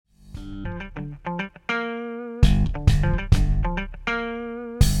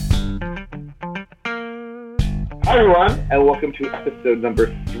Hi, everyone, and welcome to episode number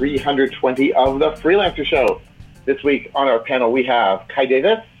 320 of The Freelancer Show. This week on our panel, we have Kai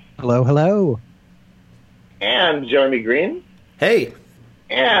Davis. Hello, hello. And Jeremy Green. Hey.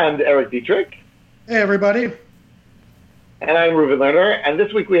 And Eric Dietrich. Hey, everybody. And I'm Reuven Lerner, and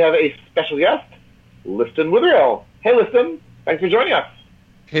this week we have a special guest, Liston Witherill. Hey, Liston. Thanks for joining us.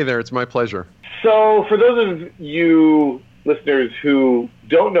 Hey there, it's my pleasure. So, for those of you listeners who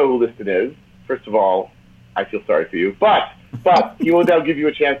don't know who Liston is, first of all, I feel sorry for you, but he will now give you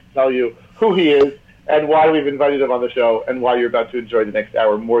a chance to tell you who he is and why we've invited him on the show and why you're about to enjoy the next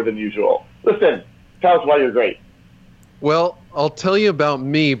hour more than usual. Liston, tell us why you're great. Well, I'll tell you about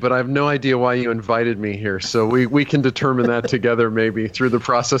me, but I have no idea why you invited me here. So we can determine that together maybe through the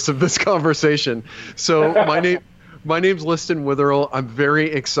process of this conversation. So my name's Liston Witherill. I'm very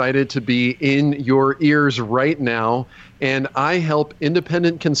excited to be in your ears right now, and I help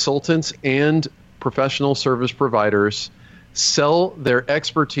independent consultants and professional service providers sell their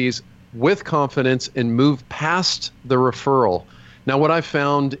expertise with confidence and move past the referral. Now, what I've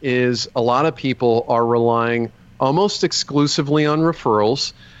found is a lot of people are relying almost exclusively on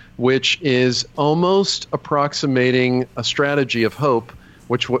referrals, which is almost approximating a strategy of hope,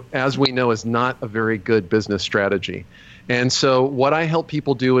 which, as we know, is not a very good business strategy. And so what I help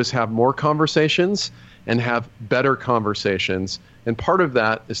people do is have more conversations and have better conversations. And part of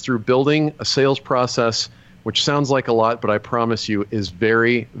that is through building a sales process, which sounds like a lot, but I promise you is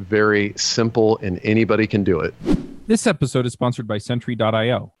very, very simple and anybody can do it. This episode is sponsored by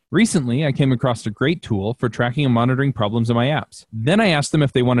Sentry.io. Recently, I came across a great tool for tracking and monitoring problems in my apps. Then I asked them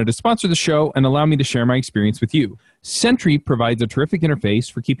if they wanted to sponsor the show and allow me to share my experience with you. Sentry provides a terrific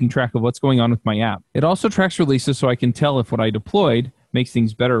interface for keeping track of what's going on with my app. It also tracks releases so I can tell if what I deployed makes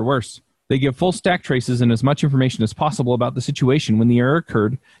things better or worse. They give full stack traces and as much information as possible about the situation when the error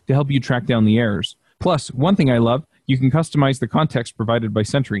occurred to help you track down the errors. Plus, one thing I love, you can customize the context provided by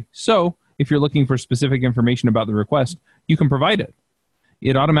Sentry. So, if you're looking for specific information about the request, you can provide it.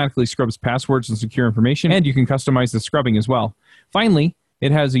 It automatically scrubs passwords and secure information, and you can customize the scrubbing as well. Finally,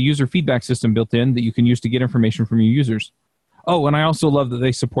 it has a user feedback system built in that you can use to get information from your users. Oh, and I also love that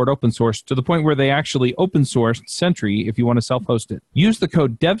they support open source to the point where they actually open sourced Sentry if you want to self-host it. Use the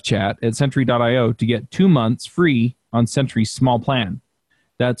code DevChat at Sentry.io to get 2 months free on Sentry's small plan.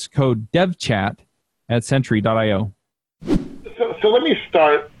 That's code DevChat at Sentry.io. So let me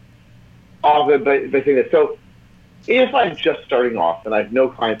start off by saying this. So if I'm just starting off and I have no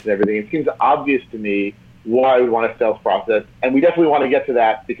clients and everything, it seems obvious to me why I would want a sales process. And we definitely want to get to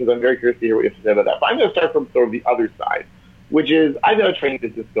that because I'm very curious to hear what you have to say about that. But I'm going to start from sort of the other side, which is I've got a training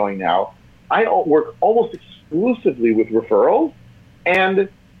business going now. I work almost exclusively with referrals, and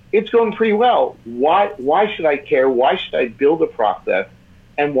it's going pretty well. Why should I care? Why should I build a process?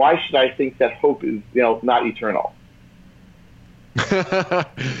 And why should I think that hope is, not eternal?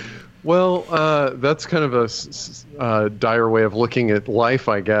 Well, that's kind of a dire way of looking at life,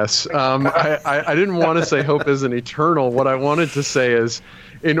 I guess. I didn't want to say hope isn't eternal. What I wanted to say is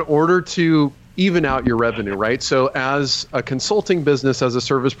in order to even out your revenue, right? So as a consulting business, as a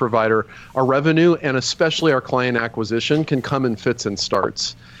service provider, our revenue and especially our client acquisition can come in fits and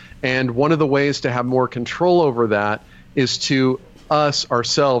starts. And one of the ways to have more control over that is to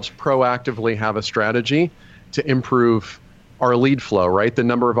ourselves proactively have a strategy to improve our lead flow, right? The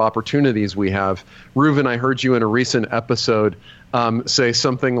number of opportunities we have. Reuven, I heard you in a recent episode say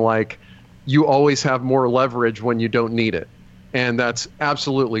something like, you always have more leverage when you don't need it. And that's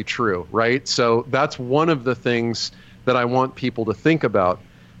absolutely true, right? So that's one of the things that I want people to think about.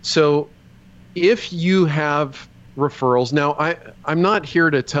 So if you have referrals, now I'm not here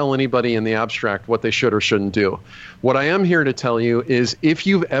to tell anybody in the abstract what they should or shouldn't do. What I am here to tell you is if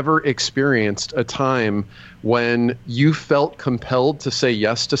you've ever experienced a time when you felt compelled to say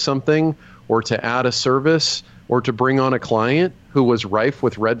yes to something or to add a service or to bring on a client who was rife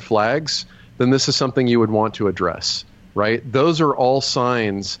with red flags, then this is something you would want to address, right? Those are all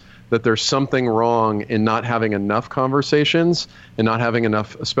signs that there's something wrong in not having enough conversations and not having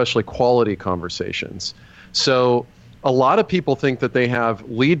enough, especially quality conversations. So a lot of people think that they have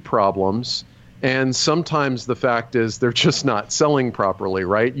lead problems, and sometimes the fact is they're just not selling properly,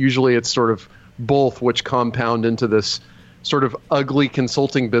 right? Usually it's sort of both, which compound into this sort of ugly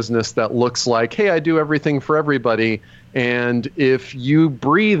consulting business that looks like, hey, I do everything for everybody, and if you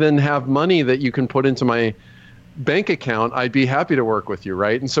breathe and have money that you can put into my bank account, I'd be happy to work with you,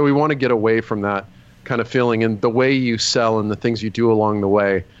 right? And so we want to get away from that kind of feeling, and the way you sell and the things you do along the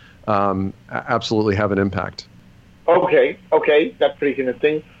way absolutely have an impact. Okay, that's pretty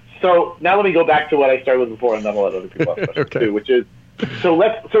convincing. So now let me go back to what I started with before, and then I'll let other people ask questions too, which is So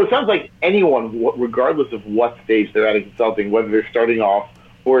it sounds like anyone, regardless of what stage they're at in consulting, whether they're starting off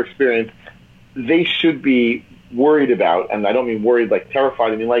or experienced, they should be worried about, and I don't mean worried like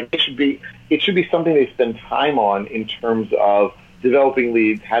terrified, I mean like it should be something they spend time on in terms of developing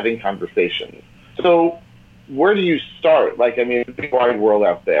leads, having conversations. So where do you start? Like, I mean, it's a big wide world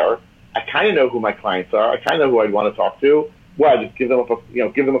out there. I kind of know who my clients are. I kind of know who I'd want to talk to. Well, I just give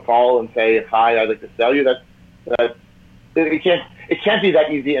them a call and say, hi, I'd like to sell you. It can't be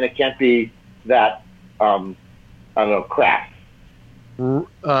that easy, and it can't be that crass.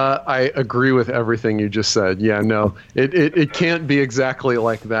 I agree with everything you just said. Yeah, no, it can't be exactly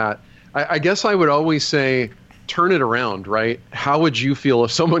like that. I guess I would always say, turn it around, right? How would you feel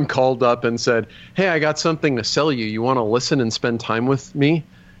if someone called up and said, hey, I got something to sell you. You want to listen and spend time with me?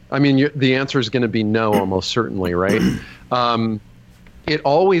 I mean, the answer is going to be no, almost certainly, right? It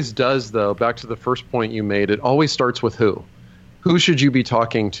always does, though, back to the first point you made, it always starts with who. Who should you be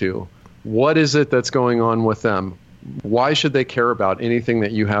talking to? What is it that's going on with them? Why should they care about anything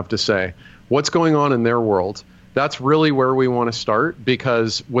that you have to say? What's going on in their world? That's really where we want to start,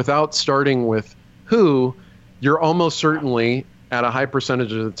 because without starting with who, you're almost certainly, at a high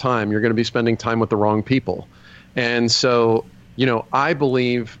percentage of the time, you're going to be spending time with the wrong people. And so, I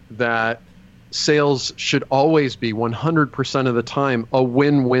believe that sales should always be 100% of the time a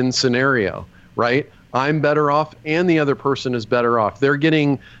win-win scenario, right? I'm better off and the other person is better off. They're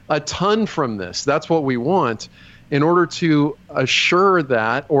getting a ton from this. That's what we want. In order to assure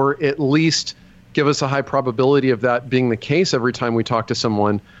that, or at least give us a high probability of that being the case every time we talk to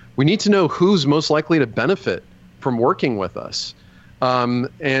someone, we need to know who's most likely to benefit from working with us.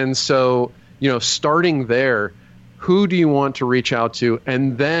 And so, starting there, who do you want to reach out to?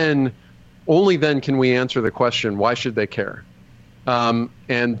 And then, only then can we answer the question, why should they care? And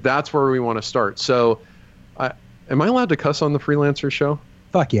that's where we want to start. So, am I allowed to cuss on the Freelancer show?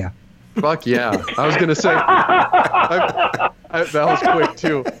 Fuck yeah. Fuck yeah. I was going to say, that was quick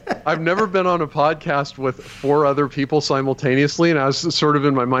too. I've never been on a podcast with 4 other people simultaneously, and I was sort of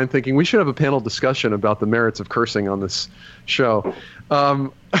in my mind thinking we should have a panel discussion about the merits of cursing on this show.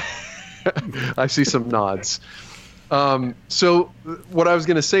 I see some nods. So what I was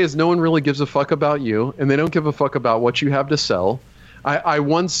going to say is no one really gives a fuck about you, and they don't give a fuck about what you have to sell. I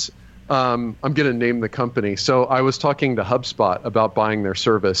once, I'm going to name the company. So I was talking to HubSpot about buying their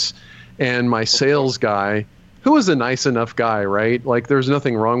service, and my sales guy, who was a nice enough guy, right? Like there's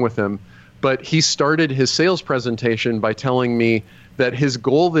nothing wrong with him, but he started his sales presentation by telling me that his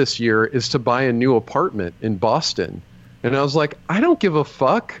goal this year is to buy a new apartment in Boston. And I was like, I don't give a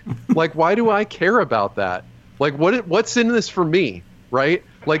fuck. Like, why do I care about that? Like, what's in this for me, right?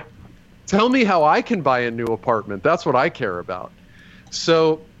 Like, tell me how I can buy a new apartment. That's what I care about.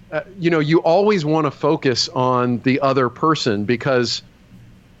 So, you always want to focus on the other person because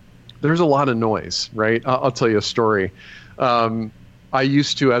there's a lot of noise, right? I'll tell you a story. I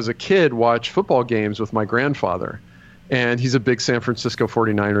used to, as a kid, watch football games with my grandfather. And he's a big San Francisco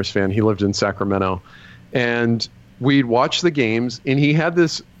 49ers fan. He lived in Sacramento. And we'd watch the games, and he had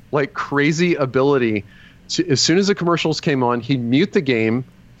this like crazy ability to, as soon as the commercials came on, he'd mute the game,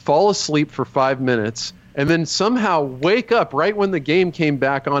 fall asleep for 5 minutes, and then somehow wake up right when the game came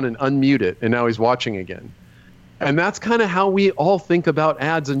back on and unmute it, and now he's watching again. And that's kind of how we all think about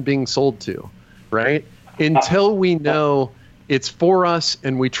ads and being sold to, right? Until we know it's for us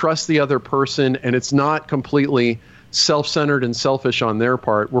and we trust the other person and it's not completely self-centered and selfish on their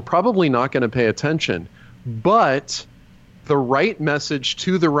part, we're probably not going to pay attention. But the right message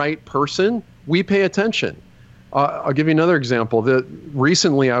to the right person, we pay attention. I'll give you another example.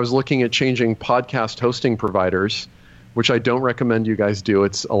 Recently, I was looking at changing podcast hosting providers, which I don't recommend you guys do.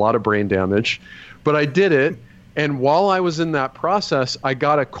 It's a lot of brain damage. But I did it. And while I was in that process, I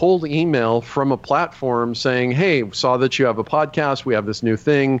got a cold email from a platform saying, hey, saw that you have a podcast. We have this new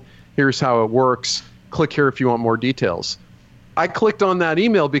thing. Here's how it works. Click here if you want more details. I clicked on that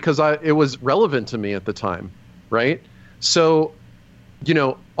email because it was relevant to me at the time, right? So,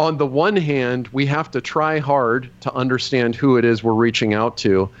 on the one hand, we have to try hard to understand who it is we're reaching out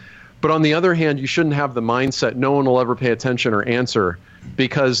to. But on the other hand, you shouldn't have the mindset no one will ever pay attention or answer,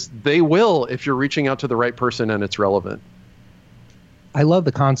 because they will if you're reaching out to the right person and it's relevant. I love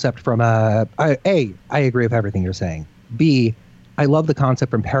the concept from A, I agree with everything you're saying. B, I love the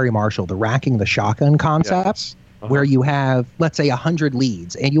concept from Perry Marshall, the racking the shotgun concept, yes. Where you have, let's say, 100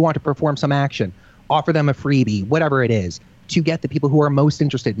 leads and you want to perform some action, offer them a freebie, whatever it is, to get the people who are most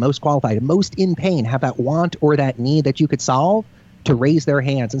interested, most qualified, most in pain, have that want or that need that you could solve, to raise their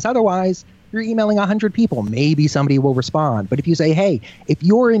hands. And so otherwise, you're emailing 100 people. Maybe somebody will respond. But if you say, hey, if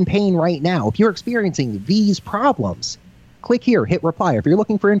you're in pain right now, if you're experiencing these problems, click here, hit reply. If you're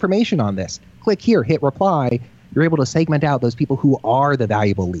looking for information on this, click here, hit reply. You're able to segment out those people who are the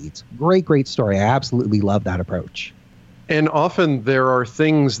valuable leads. Great story. I absolutely love that approach. And often there are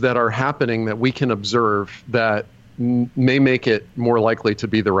things that are happening that we can observe that may make it more likely to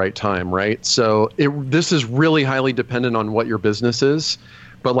be the right time, right? So this is really highly dependent on what your business is.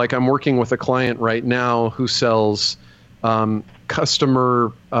 But like I'm working with a client right now who sells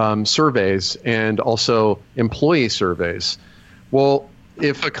customer surveys and also employee surveys. Well,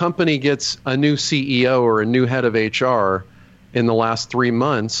 if a company gets a new CEO or a new head of HR in the last 3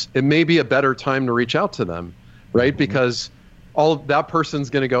 months, it may be a better time to reach out to them, right? Mm-hmm. Because that person's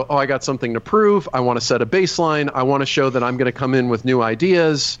going to go, oh, I got something to prove. I want to set a baseline. I want to show that I'm going to come in with new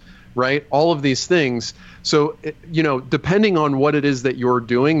ideas, right? All of these things. So, depending on what it is that you're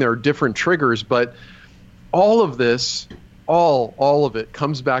doing, there are different triggers, but all of this, all of it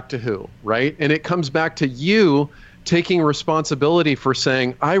comes back to who, right? And it comes back to you taking responsibility for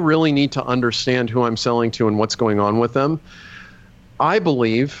saying, I really need to understand who I'm selling to and what's going on with them. I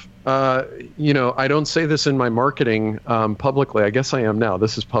believe, I don't say this in my marketing publicly. I guess I am now.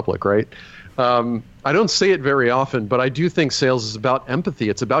 This is public, right? I don't say it very often, but I do think sales is about empathy.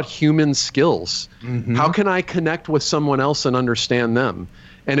 It's about human skills. Mm-hmm. How can I connect with someone else and understand them?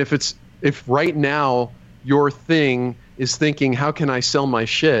 And if right now your thing is thinking, how can I sell my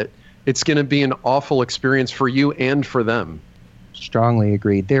shit? It's going to be an awful experience for you and for them. Strongly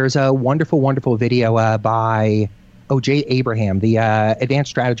agreed. There's a wonderful video by Jay Abraham, the Advanced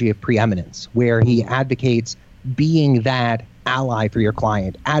Strategy of Preeminence, where he advocates being that ally for your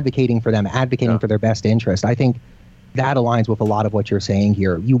client, advocating for them, advocating for their best interest. I think that aligns with a lot of what you're saying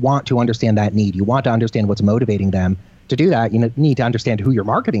here. You want to understand that need. You want to understand what's motivating them. To do that, you need to understand who you're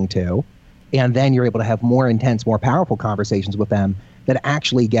marketing to, and then you're able to have more intense, more powerful conversations with them that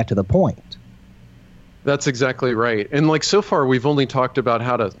actually get to the point. That's exactly right. And so far, we've only talked about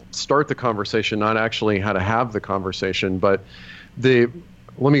how to start the conversation, not actually how to have the conversation. But let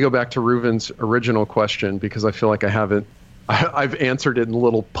me go back to Reuven's original question, because I feel like I've answered it in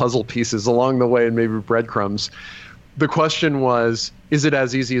little puzzle pieces along the way and maybe breadcrumbs. The question was, is it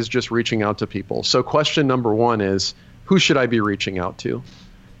as easy as just reaching out to people? So question number one is, who should I be reaching out to?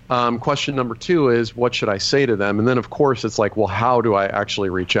 Question number two is, what should I say to them? And then, of course, it's like, well, how do I actually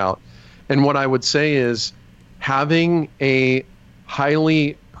reach out? And what I would say is having a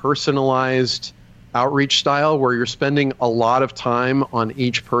highly personalized outreach style where you're spending a lot of time on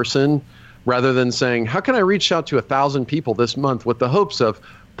each person rather than saying, how can I reach out to 1,000 people this month with the hopes of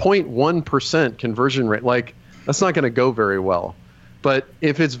 0.1% conversion rate? That's not going to go very well. But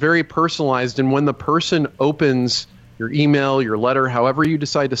if it's very personalized, and when the person opens your email, your letter, however you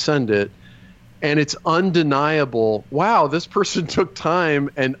decide to send it, and it's undeniable, wow, this person took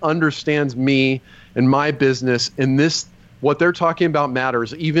time and understands me and my business, and what they're talking about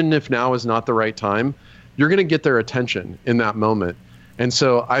matters, even if now is not the right time, you're going to get their attention in that moment. And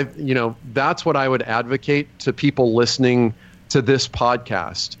so that's what I would advocate to people listening to this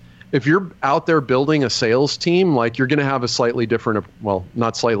podcast. If you're out there building a sales team, you're going to have a slightly different, well,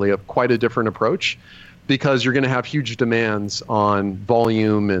 not slightly, quite a different approach, because you're going to have huge demands on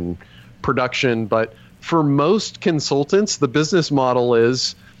volume and production. But for most consultants, the business model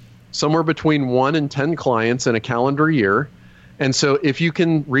is somewhere between 1 and 10 clients in a calendar year. And so if you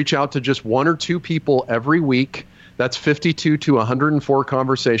can reach out to just 1 or 2 people every week, that's 52 to 104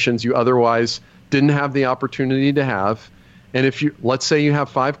 conversations you otherwise didn't have the opportunity to have. And let's say you have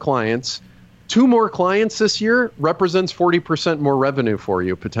 5 clients, 2 more clients this year represents 40% more revenue for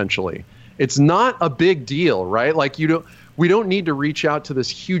you potentially. It's not a big deal, right? We don't need to reach out to this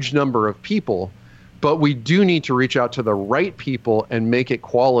huge number of people, but we do need to reach out to the right people and make it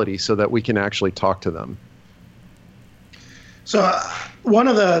quality so that we can actually talk to them. So one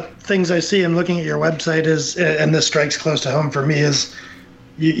of the things I see in looking at your website is, and this strikes close to home for me, is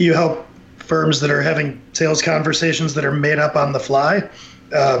you help firms that are having sales conversations that are made up on the fly.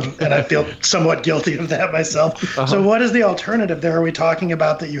 And I feel somewhat guilty of that myself. Uh-huh. So what is the alternative there? Are we talking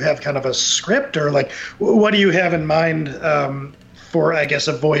about that you have kind of a script, or what do you have in mind for, I guess,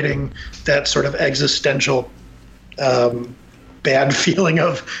 avoiding that sort of existential bad feeling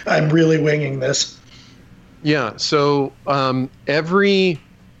of I'm really winging this? Yeah. So every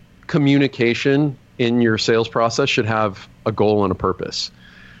communication in your sales process should have a goal and a purpose.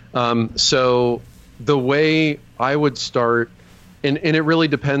 So the way I would start, and it really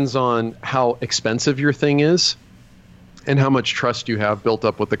depends on how expensive your thing is and how much trust you have built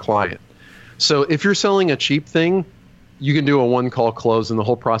up with the client. So if you're selling a cheap thing, you can do a 1-call close, and the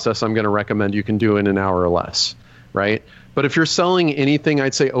whole process I'm going to recommend you can do in an hour or less, right? But if you're selling anything,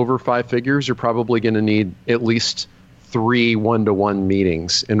 I'd say over 5 figures, you're probably going to need at least 3 one-to-one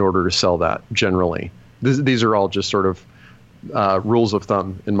meetings in order to sell that generally. These are all just sort of rules of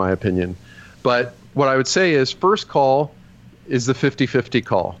thumb, in my opinion. But what I would say is first call is the 50-50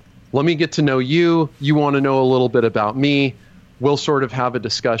 call. Let me get to know you. You want to know a little bit about me. We'll sort of have a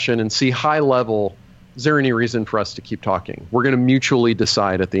discussion and see high level, is there any reason for us to keep talking? We're going to mutually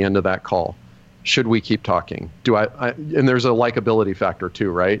decide at the end of that call, should we keep talking? And there's a likability factor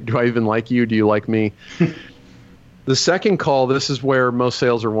too, right? Do I even like you? Do you like me? The second call, this is where most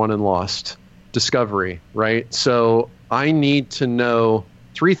sales are won and lost. Discovery, right? So I need to know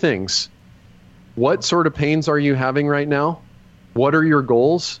 3 things. What sort of pains are you having right now? What are your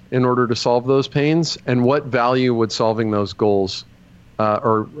goals in order to solve those pains? And what value would solving those goals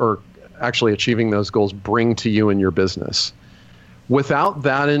or actually achieving those goals bring to you and your business? Without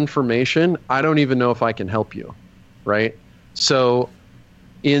that information, I don't even know if I can help you, right? So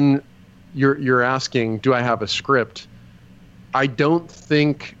you're asking, do I have a script? I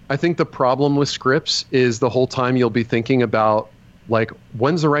think the problem with scripts is the whole time you'll be thinking about, like,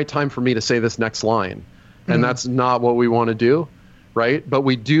 when's the right time for me to say this next line? And that's not what we want to do, right? But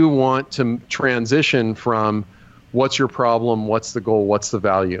we do want to transition from what's your problem, what's the goal, what's the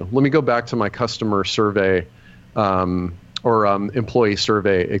value. Let me go back to my customer survey or employee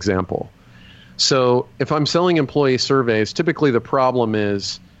survey example. So if I'm selling employee surveys, typically the problem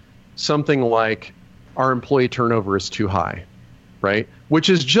is something like our employee turnover is too high, right? Which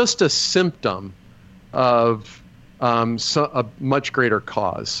is just a symptom of a much greater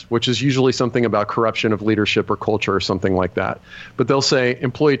cause, which is usually something about corruption of leadership or culture or something like that. But they'll say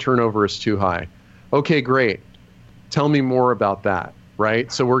employee turnover is too high. Okay, great. Tell me more about that,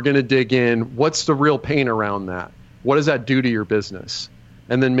 right? So we're going to dig in. What's the real pain around that? What does that do to your business?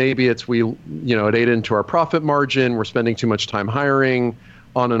 And then maybe it's it ate into our profit margin. We're spending too much time hiring,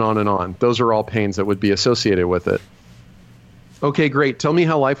 on and on and on. Those are all pains that would be associated with it. Okay, great. Tell me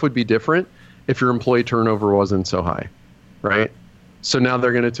how life would be different if your employee turnover wasn't so high, right? So now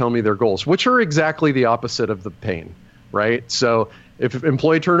they're going to tell me their goals, which are exactly the opposite of the pain, right? So if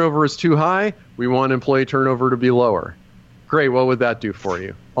employee turnover is too high, we want employee turnover to be lower. Great, what would that do for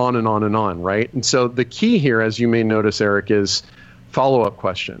you? On and on and on, right? And so the key here, as you may notice, Eric, is follow-up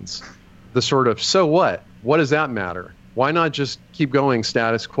questions. The sort of, so what? What does that matter? Why not just keep going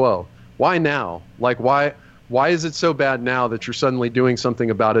status quo? Why now? Like, why is it so bad now that you're suddenly doing something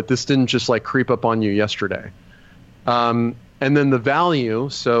about it? This didn't just like creep up on you yesterday. And then the value,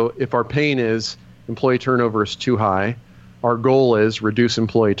 so if our pain is employee turnover is too high, our goal is reduce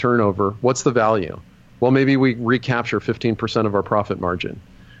employee turnover, what's the value? Well, maybe we recapture 15% of our profit margin,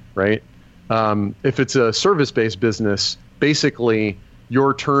 right? If it's a service-based business, basically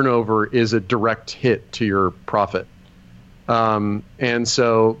your turnover is a direct hit to your profit. And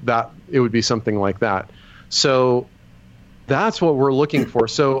so that it would be something like that. So that's what we're looking for.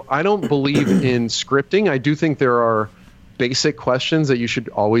 So I don't believe in scripting. I do think there are basic questions that you should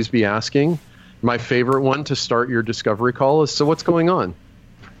always be asking. My favorite one to start your discovery call is, so what's going on?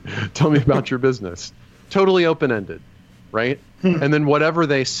 Tell me about your business. Totally open-ended, right? And then whatever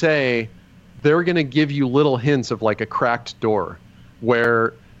they say, they're going to give you little hints of like a cracked door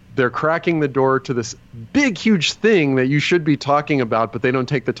where they're cracking the door to this big, huge thing that you should be talking about, but they don't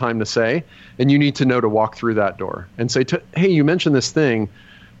take the time to say. And you need to know to walk through that door and say, hey, you mentioned this thing.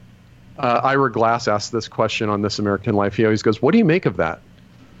 Ira Glass asked this question on This American Life. He always goes, what do you make of that?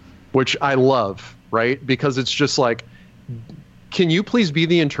 Which I love, right? Because it's just like, can you please be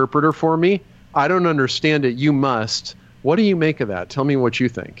the interpreter for me? I don't understand it. You must. What do you make of that? Tell me what you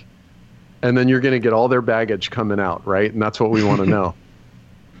think. And then you're going to get all their baggage coming out, right? And that's what we want to know.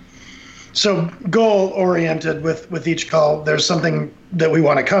 So goal-oriented with each call, there's something that we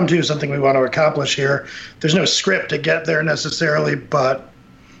want to come to, something we want to accomplish here. There's no script to get there necessarily, but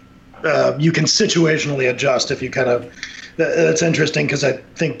you can situationally adjust if you kind of – that's interesting because I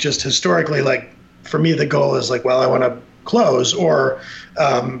think just historically, like for me, the goal is like, well, I want to close or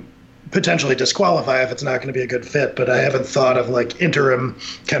potentially disqualify if it's not going to be a good fit, but I haven't thought of like interim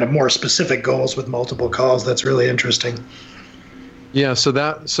kind of more specific goals with multiple calls. That's really interesting. Yeah, so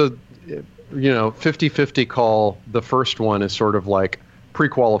 50-50 call, the first one is sort of like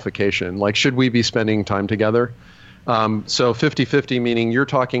pre-qualification. Like, should we be spending time together? So 50-50 meaning you're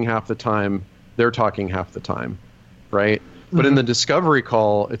talking half the time, they're talking half the time, right? Mm-hmm. But in the discovery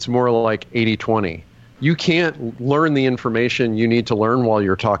call, it's more like 80-20. You can't learn the information you need to learn while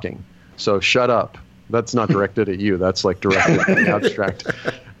you're talking. So shut up. That's not directed at you. That's like directed at the abstract.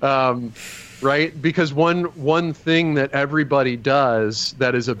 Right? Because one thing that everybody does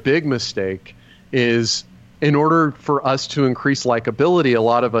that is a big mistake is in order for us to increase likability, a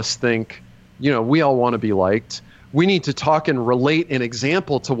lot of us think, we all want to be liked. we need to talk and relate an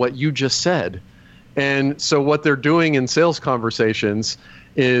example to what you just said. And so what they're doing in sales conversations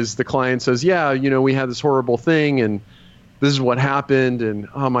is the client says, yeah, we had this horrible thing and this is what happened. And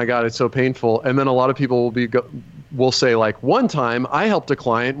oh my God, it's so painful. And then a lot of people will say like, one time I helped a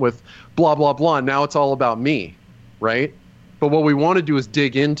client with blah, blah, blah. And now it's all about me, right? But what we want to do is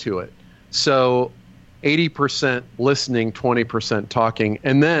dig into it. So 80% listening, 20% talking.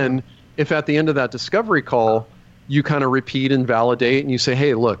 And then if at the end of that discovery call, you kind of repeat and validate and you say,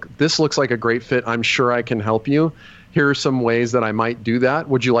 hey, look, this looks like a great fit. I'm sure I can help you. Here are some ways that I might do that.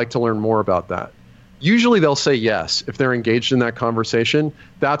 Would you like to learn more about that? Usually they'll say yes. If they're engaged in that conversation,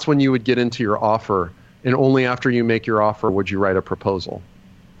 that's when you would get into your offer. And only after you make your offer would you write a proposal.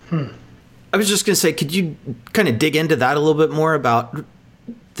 I was just going to say, could you kind of dig into that a little bit more about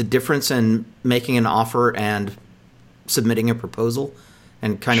the difference in making an offer and submitting a proposal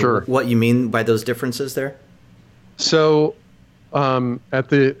and kind of what you mean by those differences there? So at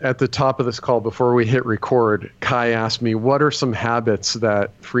the top of this call, before we hit record, Kai asked me, what are some habits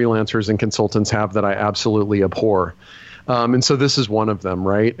that freelancers and consultants have that I absolutely abhor? And so this is one of them,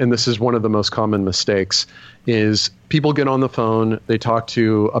 right? And this is one of the most common mistakes is people get on the phone, they talk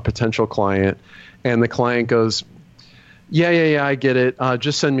to a potential client, and the client goes, yeah, I get it.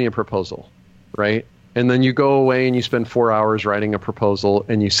 Just send me a proposal, right? And then you go away and you spend 4 hours writing a proposal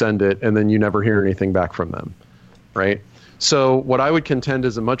and you send it, and then you never hear anything back from them, right? So what I would contend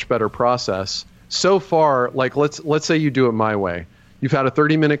is a much better process. So far, like let's say you do it my way. You've had a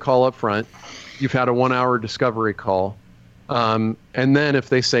 30-minute call up front. You've had a 1-hour discovery call. And then if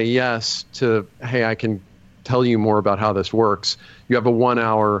they say yes to, hey, I can tell you more about how this works, you have a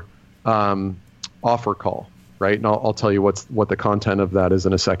 1-hour offer call, right? And I'll tell you what the content of that is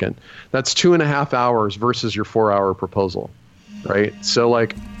in a second. That's 2.5 hours versus your 4-hour proposal, right? So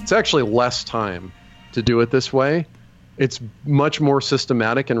like it's actually less time to do it this way. It's much more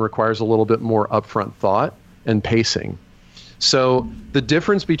systematic and requires a little bit more upfront thought and pacing. So the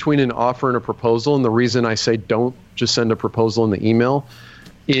difference between an offer and a proposal, and the reason I say don't just send a proposal in the email,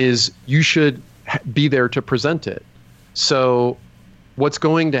 is you should be there to present it. So what's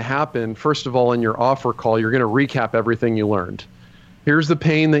going to happen, first of all, in your offer call, you're going to recap everything you learned. Here's the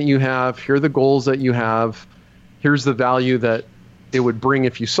pain that you have. Here are the goals that you have. Here's the value that it would bring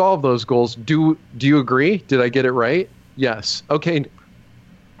if you solve those goals. Do you agree? Did I get it right? Yes. Okay.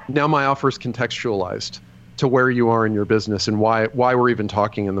 Now my offer is contextualized to where you are in your business and why we're even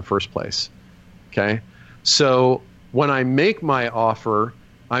talking in the first place. Okay. So when I make my offer,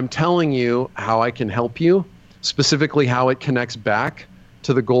 I'm telling you how I can help you, specifically how it connects back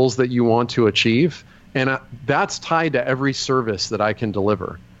to the goals that you want to achieve. And that's tied to every service that I can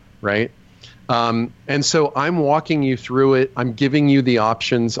deliver, right? And so I'm walking you through it. I'm giving you the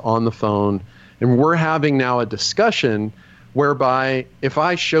options on the phone. And we're having now a discussion whereby if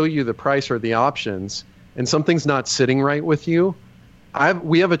I show you the price or the options and something's not sitting right with you,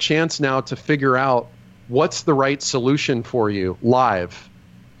 we have a chance now to figure out what's the right solution for you live.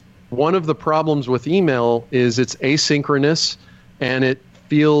 One of the problems with email is it's asynchronous and it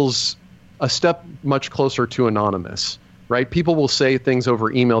feels a step much closer to anonymous, right? People will say things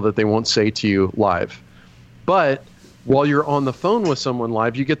over email that they won't say to you live. But while you're on the phone with someone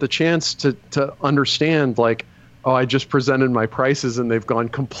live, you get the chance to understand like, oh, I just presented my prices and they've gone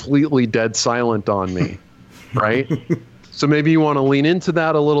completely dead silent on me, right? So maybe you want to lean into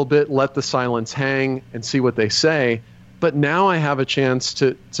that a little bit, let the silence hang and see what they say. But now I have a chance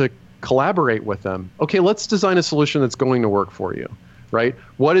to collaborate with them. Okay, let's design a solution that's going to work for you, right?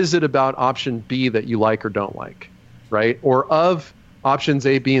 What is it about option B that you like or don't like, right? Or of options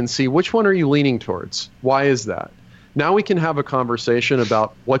A, B, and C, which one are you leaning towards? Why is that? Now we can have a conversation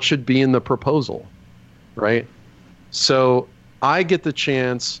about what should be in the proposal, right? So I get the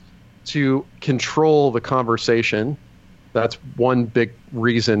chance to control the conversation. That's one big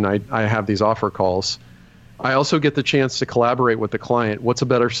reason I have these offer calls. I also get the chance to collaborate with the client. What's a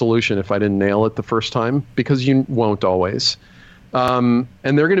better solution if I didn't nail it the first time? Because you won't always. And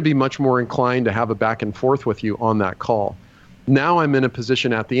they're going to be much more inclined to have a back and forth with you on that call. Now I'm in a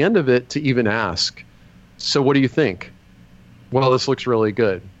position at the end of it to even ask, so what do you think? Well, this looks really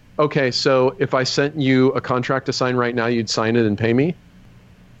good. Okay, so if I sent you a contract to sign right now, you'd sign it and pay me?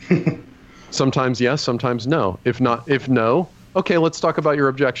 Sometimes yes, sometimes no. If no, okay, let's talk about your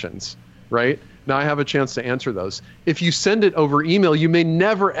objections, right? Now I have a chance to answer those. If you send it over email, you may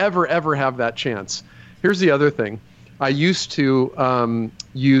never, ever, ever have that chance. Here's the other thing. I used to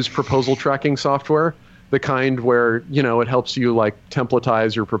use proposal tracking software, the kind where, it helps you like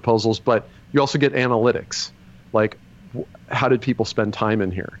templatize your proposals, but you also get analytics. Like, how did people spend time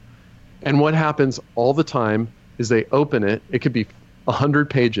in here? And what happens all the time is they open it. It could be 100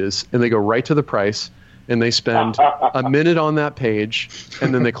 pages, and they go right to the price, and they spend a minute on that page,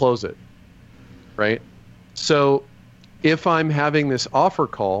 and then they close it, right? So if I'm having this offer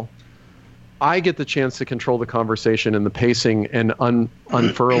call, I get the chance to control the conversation and the pacing and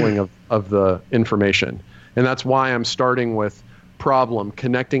unfurling of the information. And that's why I'm starting with problem,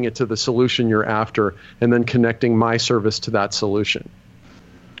 connecting it to the solution you're after, and then connecting my service to that solution.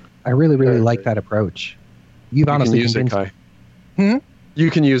 I really, really like that approach. You've honestly use it, Kai.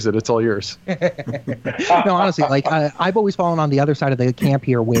 You can use it. It's all yours. No, honestly, like I've always fallen on the other side of the camp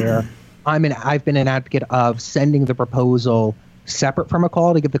here, where I've been an advocate of sending the proposal separate from a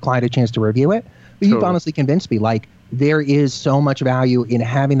call to give the client a chance to review it. But you've honestly convinced me, like, there is so much value in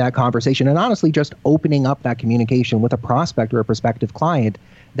having that conversation and honestly just opening up that communication with a prospect or a prospective client,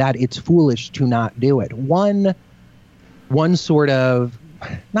 that it's foolish to not do it. One sort of,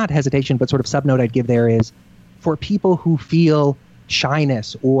 not hesitation, but sort of subnote I'd give there is, for people who feel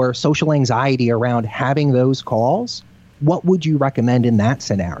shyness or social anxiety around having those calls, what would you recommend in that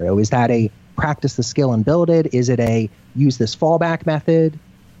scenario? Is that a practice the skill and build it? Is it a use this fallback method?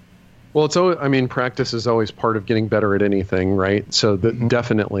 Well, practice is always part of getting better at anything, right? So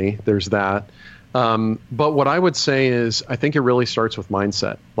definitely there's that. But what I would say is, I think it really starts with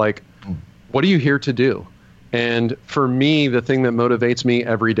mindset. Like, what are you here to do? And for me, the thing that motivates me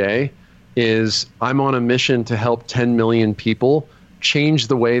every day is I'm on a mission to help 10 million people change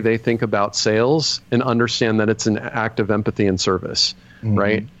the way they think about sales and understand that it's an act of empathy and service,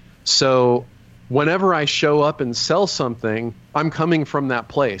 right? So whenever I show up and sell something, I'm coming from that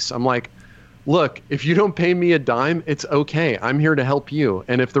place. I'm like, look, if you don't pay me a dime, it's okay. I'm here to help you.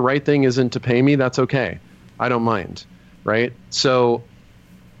 And if the right thing isn't to pay me, that's okay. I don't mind, right? So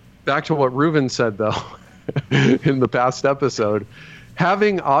back to what Reuven said, though, in the past episode,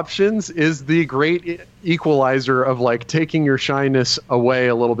 having options is the great equalizer of like taking your shyness away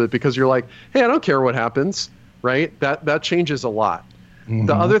a little bit, because you're like, hey, I don't care what happens, right? That changes a lot.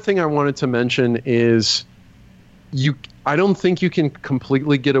 The other thing I wanted to mention is I don't think you can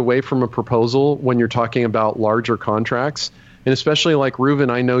completely get away from a proposal when you're talking about larger contracts. And especially like Reuven,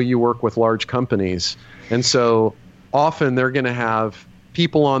 I know you work with large companies. And so often they're going to have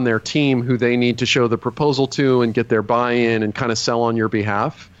people on their team who they need to show the proposal to and get their buy-in and kind of sell on your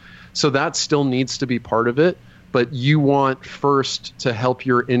behalf. So that still needs to be part of it. But you want first to help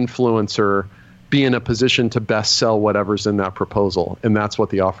your influencer be in a position to best sell whatever's in that proposal. And that's what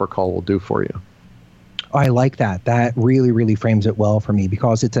the offer call will do for you. I like that. That really, really frames it well for me,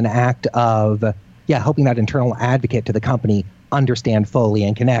 because it's an act of, helping that internal advocate to the company understand fully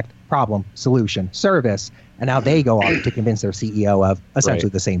and connect problem, solution, service. And now they go on to convince their CEO of essentially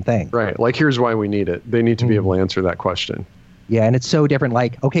the same thing. Right. Like, here's why we need it. They need to be able to answer that question. Yeah, and it's so different.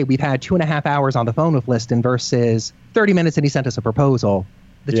 Like, okay, we've had 2.5 hours on the phone with Liston versus 30 minutes and he sent us a proposal.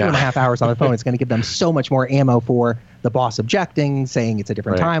 The 2.5 hours on the phone is going to give them so much more ammo for the boss objecting, saying it's a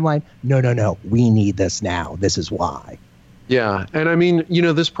different timeline. No. We need this now. This is why. Yeah. And I mean,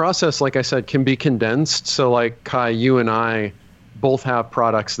 this process, like I said, can be condensed. So like Kai, you and I both have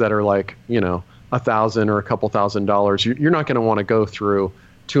products that are like, $1,000 or a couple $1,000. You're not going to want to go through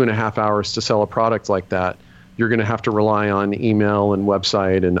 2.5 hours to sell a product like that. You're going to have to rely on email and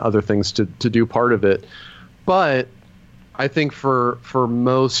website and other things to do part of it. But I think for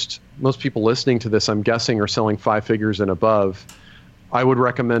most people listening to this, I'm guessing, are selling 5 figures and above, I would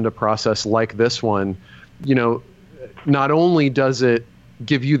recommend a process like this one. Not only does it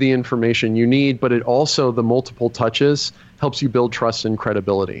give you the information you need, but it also, the multiple touches, helps you build trust and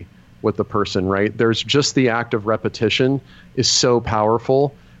credibility with the person, right? There's just the act of repetition is so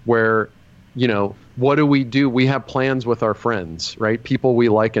powerful, where, what do? We have plans with our friends, right? People we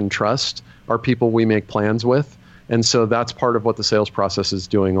like and trust are people we make plans with. And so that's part of what the sales process is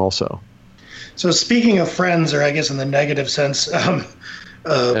doing also. So speaking of friends, or I guess in the negative sense,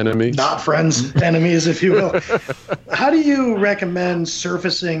 enemies, not friends, enemies, if you will. How do you recommend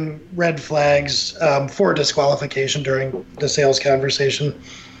surfacing red flags for disqualification during the sales conversation?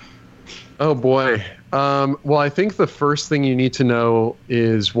 Oh boy. Well, I think the first thing you need to know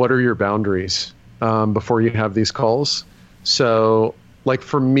is, what are your boundaries before you have these calls? So like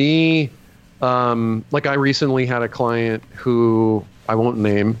for me, like I recently had a client who I won't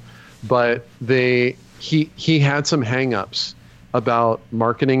name, but he had some hangups about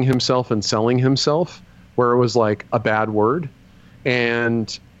marketing himself and selling himself, where it was like a bad word.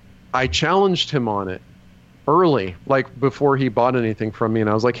 And I challenged him on it early, like before he bought anything from me. And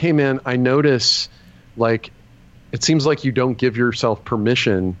I was like, hey man, I notice like, it seems like you don't give yourself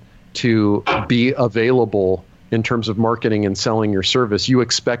permission to be available in terms of marketing and selling your service. You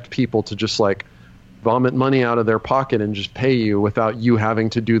expect people to just like vomit money out of their pocket and just pay you without you having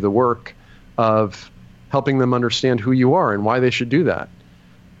to do the work of helping them understand who you are and why they should do that.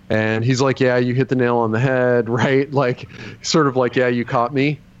 And he's like, yeah, you hit the nail on the head, right? Like, sort of like, yeah, you caught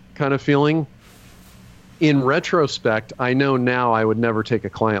me kind of feeling. In retrospect, I know now I would never take a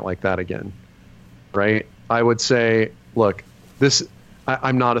client like that again, right? I would say, look,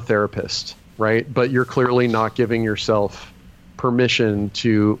 I'm not a therapist, right? But you're clearly not giving yourself permission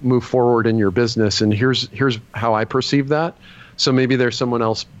to move forward in your business. And here's how I perceive that. So maybe there's someone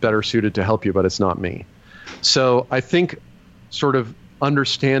else better suited to help you, but it's not me. So I think sort of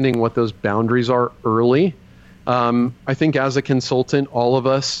understanding what those boundaries are early. I think as a consultant, all of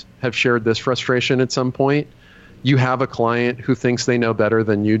us have shared this frustration at some point. You have a client who thinks they know better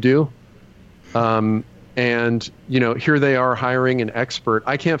than you do. And, here they are hiring an expert.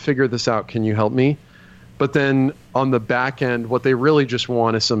 I can't figure this out. Can you help me? But then on the back end, what they really just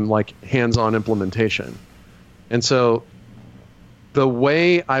want is some like hands-on implementation. And so the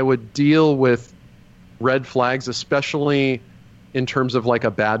way I would deal with red flags, especially in terms of like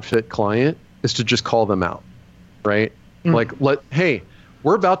a bad fit client, is to just call them out, right? Like, hey,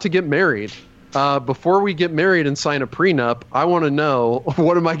 we're about to get married. Before we get married and sign a prenup, I want to know,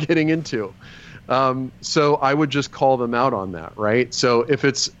 what am I getting into? So I would just call them out on that, right? So if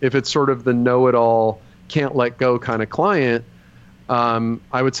it's sort of the know-it-all, can't let go kind of client,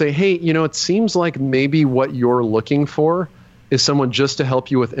 I would say, hey, it seems like maybe what you're looking for is someone just to help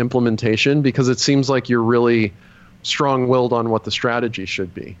you with implementation, because it seems like you're really strong-willed on what the strategy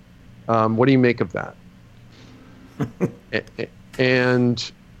should be. What do you make of that?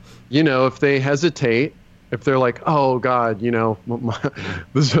 And, if they hesitate, if they're like, oh God,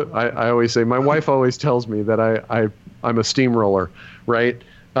 I always say, my wife always tells me that I'm a steamroller, right?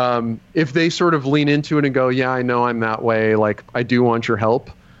 If they sort of lean into it and go, yeah, I know I'm that way, like I do want your help,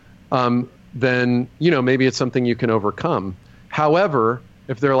 then, maybe it's something you can overcome. However,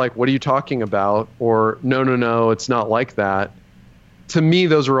 if they're like, what are you talking about? Or no, it's not like that. To me,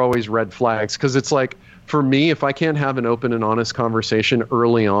 those are always red flags, because it's like, for me, if I can't have an open and honest conversation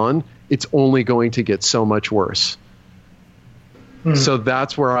early on, it's only going to get so much worse. So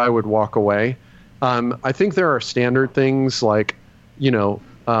that's where I would walk away. I think there are standard things like,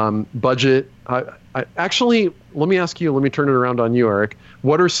 budget. Actually, let me ask you, let me turn it around on you, Eric.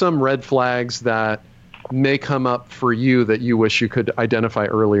 What are some red flags that may come up for you that you wish you could identify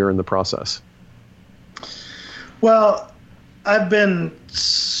earlier in the process? Well, I've been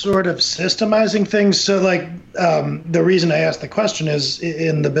sort of systemizing things. So like the reason I asked the question is,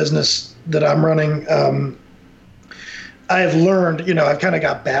 in the business that I'm running, I've learned, I've kind of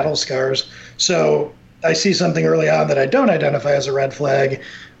got battle scars. So I see something early on that I don't identify as a red flag.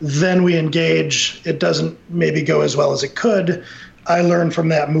 Then we engage. It doesn't maybe go as well as it could. I learn from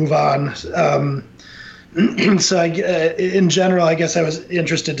that, move on. So in general, I guess I was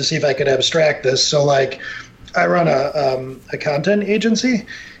interested to see if I could abstract this. So like, I run a content agency,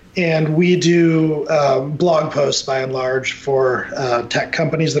 and we do blog posts by and large for tech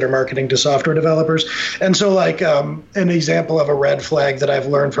companies that are marketing to software developers. And so like an example of a red flag that I've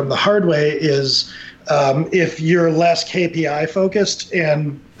learned from the hard way is if you're less KPI focused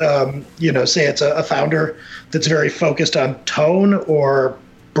and, say it's a founder that's very focused on tone or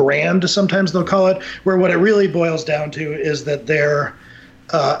brand, sometimes they'll call it, where what it really boils down to is that they're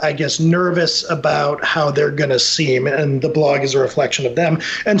nervous about how they're going to seem, and the blog is a reflection of them.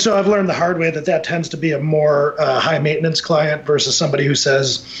 And so I've learned the hard way that tends to be a more high maintenance client versus somebody who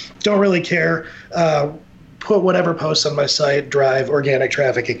says, don't really care, put whatever posts on my site, drive organic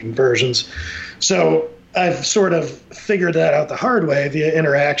traffic and conversions. So I've sort of figured that out the hard way via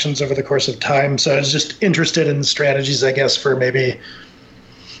interactions over the course of time. So I was just interested in strategies, I guess, for maybe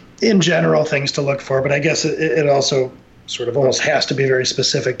in general things to look for, but I guess it also sort of almost has to be very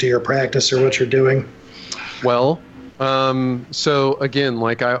specific to your practice or what you're doing. Well, so again,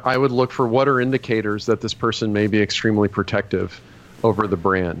 like I would look for what are indicators that this person may be extremely protective over the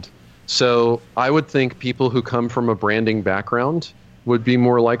brand. So I would think people who come from a branding background would be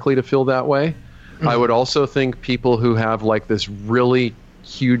more likely to feel that way. Mm-hmm. I would also think people who have like this really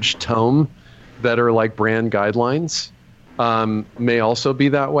huge tome that are like brand guidelines may also be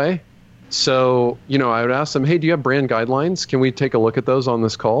that way. So, I would ask them, hey, do you have brand guidelines? Can we take a look at those on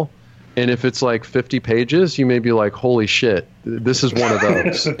this call? And if it's like 50 pages, you may be like, holy shit, this is one of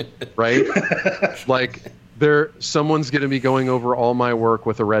those, right? Like someone's going to be going over all my work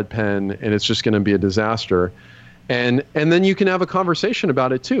with a red pen, and it's just going to be a disaster. And then you can have a conversation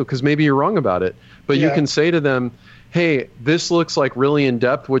about it too, because maybe you're wrong about it. But you can say to them, hey, this looks like really in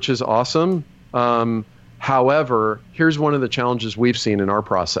depth, which is awesome. However, here's one of the challenges we've seen in our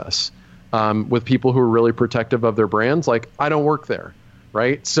process. with people who are really protective of their brands. Like, I don't work there,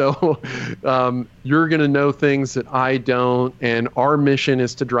 right? So you're going to know things that I don't, and our mission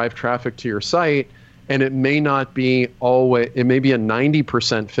is to drive traffic to your site, and it may not be always, it may be a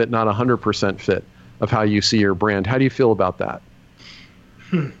 90% fit, not a 100% fit of how you see your brand. How do you feel about that?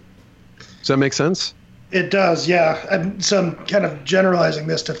 Does that make sense? It does, yeah. So I'm kind of generalizing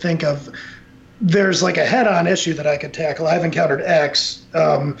this to think of, there's like a head-on issue that I could tackle. I've encountered X.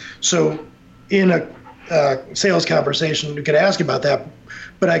 So in a sales conversation, you could ask about that,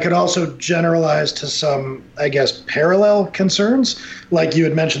 but I could also generalize to some, I guess, parallel concerns. Like you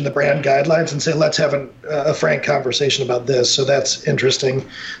had mentioned the brand guidelines, and say, let's have a frank conversation about this. So that's interesting.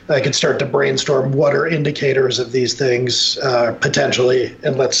 I could start to brainstorm what are indicators of these things potentially,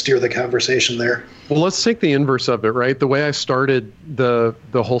 and let's steer the conversation there. Well, let's take the inverse of it, right? The way I started the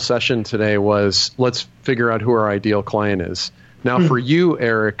whole session today was, let's figure out who our ideal client is. Now, for you,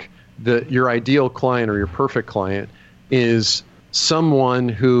 Eric, your ideal client or your perfect client is someone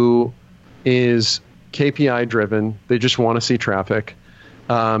who is KPI driven. They just want to see traffic,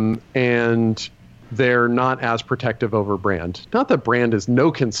 and they're not as protective over brand. Not that brand is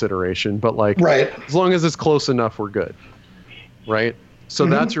no consideration, but like, right, as long as it's close enough, we're good, right? So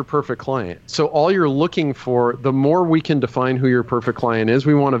that's your perfect client. So all you're looking for, the more we can define who your perfect client is,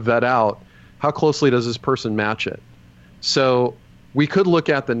 we want to vet out how closely does this person match it. So we could look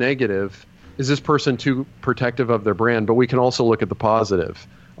at the negative. Is this person too protective of their brand? But we can also look at the positive.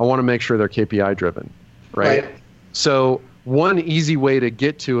 I want to make sure they're KPI driven, right? So one easy way to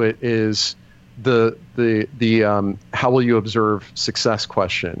get to it is the how will you observe success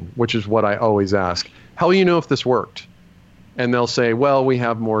question, which is what I always ask. How will you know if this worked? And they'll say, well, we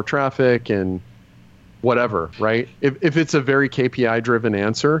have more traffic and whatever, right? If it's a very KPI driven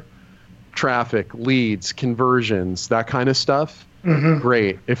answer, traffic, leads, conversions, that kind of stuff,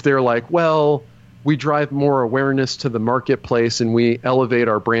 great. If they're like, well, we drive more awareness to the marketplace and we elevate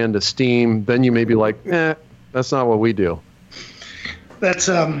our brand esteem, then you may be like, that's not what we do. That's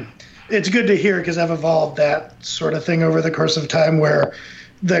it's good to hear, because I've evolved that sort of thing over the course of time, where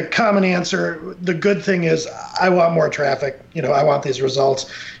the common answer, the good thing is, I want more traffic. I want these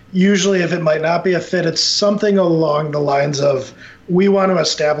results. Usually, if it might not be a fit, it's something along the lines of, we want to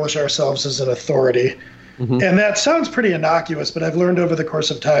establish ourselves as an authority. And that sounds pretty innocuous, but I've learned over the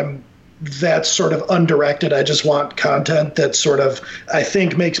course of time that's sort of undirected. I just want content that sort of, I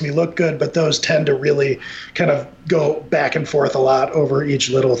think, makes me look good, but those tend to really kind of go back and forth a lot over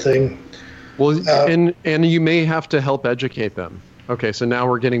each little thing. Well, and you may have to help educate them. Okay, so now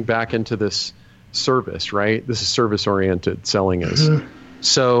we're getting back into this service, right? This is service-oriented selling is.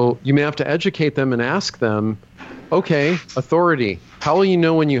 So you may have to educate them and ask them, okay, authority, how will you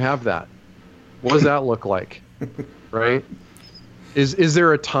know when you have that? What does that look like, right? Is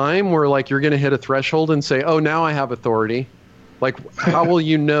there a time where like you're going to hit a threshold and say, oh, now I have authority? Like, how will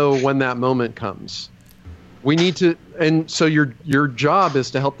you know when that moment comes? We need to, and so your job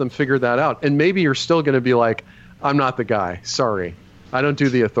is to help them figure that out. And maybe you're still going to be like, I'm not the guy. Sorry. I don't do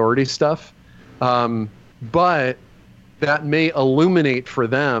the authority stuff. But that may illuminate for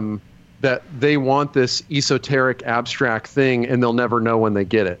them that they want this esoteric, abstract thing, and they'll never know when they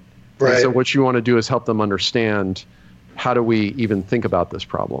get it. Right. And so what you want to do is help them understand, how do we even think about this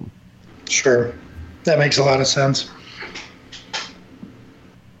problem? Sure. That makes a lot of sense.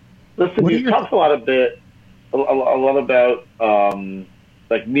 Listen, you talked a lot about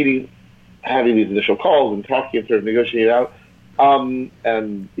like having these initial calls and talking and sort of negotiating it out,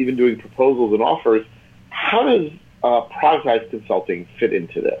 and even doing proposals and offers. How does productized consulting fit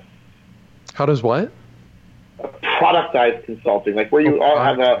into this? How does what? Productized consulting, like where you all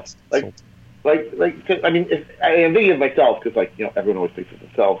have a I mean, I'm thinking of myself because, like, everyone always thinks of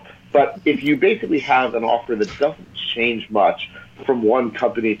themselves. But if you basically have an offer that doesn't change much from one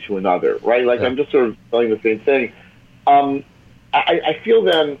company to another, right? Like, I'm just sort of telling the same thing. I feel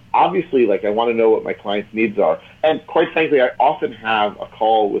then, obviously, like, I want to know what my client's needs are. And quite frankly, I often have a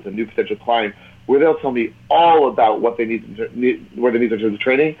call with a new potential client where they'll tell me all about what they need, what they need in terms of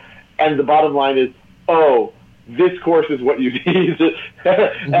training. And the bottom line is, oh, this course is what you need.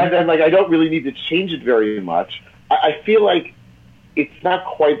 And then, like, I don't really need to change it very much. I feel like it's not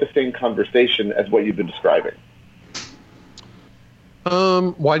quite the same conversation as what you've been describing.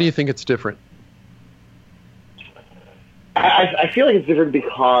 Why do you think it's different? I feel like it's different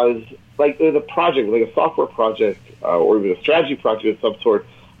because, like, there's a project, like a software project or even a strategy project of some sort.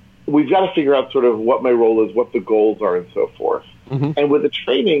 We've got to figure out sort of what my role is, what the goals are, and so forth. And with the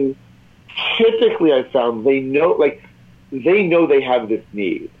training, typically I found they know they have this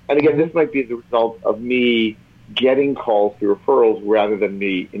need. And again, this might be the result of me getting calls through referrals rather than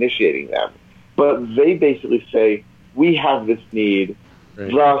me initiating them. But they basically say, we have this need,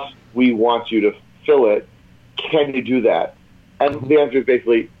 thus we want you to fill it. Can you do that? And the answer is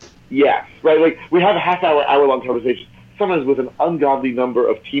basically yes, right? Like, we have a hour-long conversation, sometimes with an ungodly number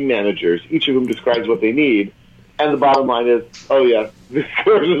of team managers, each of whom describes what they need. And the bottom line is, oh yeah, this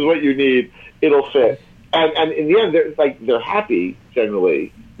is what you need. It'll fit. And in the end, they're happy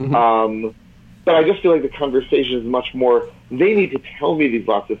generally. But I just feel like the conversation is much more, they need to tell me these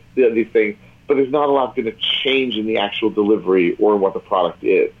things, but there's not a lot going to change in the actual delivery or what the product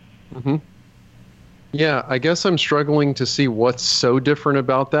is. Yeah, I guess I'm struggling to see what's so different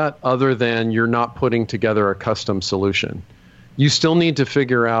about that other than you're not putting together a custom solution. You still need to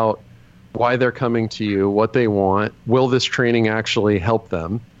figure out why they're coming to you, what they want, will this training actually help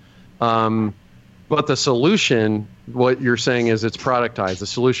them? But the solution, what you're saying is it's productized. The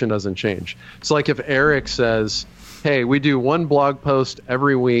solution doesn't change. It's like if Eric says, hey, we do one blog post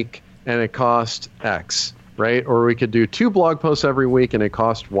every week and it costs X, right? Or we could do 2 blog posts every week and it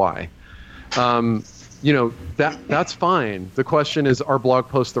costs Y. That's fine. The question is, are blog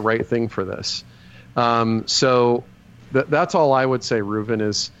posts the right thing for this? So that's all I would say, Reuven,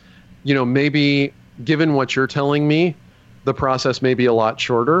 is, maybe given what you're telling me, the process may be a lot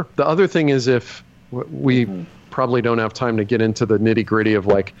shorter. The other thing is, if we probably don't have time to get into the nitty gritty of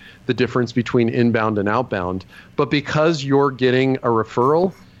like the difference between inbound and outbound, but because you're getting a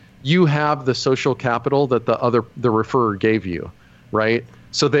referral, you have the social capital that the referrer gave you, right?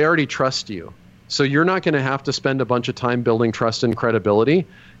 So they already trust you. So you're not going to have to spend a bunch of time building trust and credibility,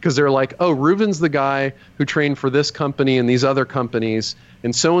 because they're like, oh, Reuven's the guy who trained for this company and these other companies,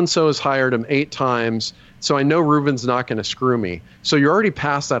 and so has hired him 8 times. So I know Reuven's not going to screw me. So you're already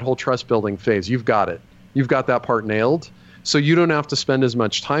past that whole trust building phase. You've got it. You've got that part nailed. So you don't have to spend as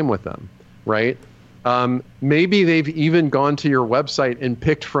much time with them, right? Maybe they've even gone to your website and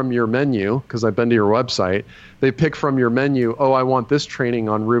picked from your menu, because I've been to your website. They pick from your menu, oh, I want this training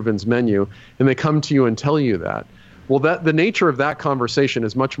on Reuven's menu, and they come to you and tell you that. Well, the nature of that conversation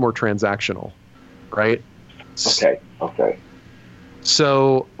is much more transactional, right? Okay.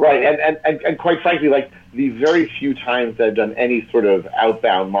 So right, and quite frankly, like the very few times I've done any sort of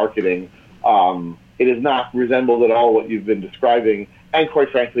outbound marketing, it has not resembled at all what you've been describing, and quite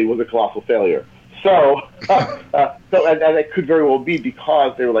frankly, was a colossal failure. So it could very well be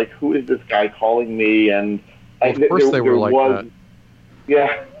because they were like, "Who is this guy calling me?" And of course they were like that.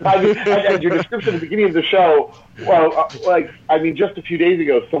 Yeah, and your description at the beginning of the show, just a few days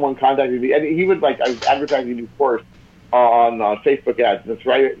ago, someone contacted me, and he was like, I was advertising a new course on Facebook ads, and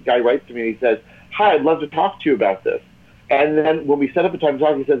this guy writes to me and he says, "Hi, I'd love to talk to you about this." And then when we set up a time to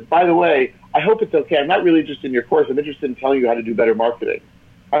talk, he says, "By the way, I hope it's okay. I'm not really interested in your course. I'm interested in telling you how to do better marketing."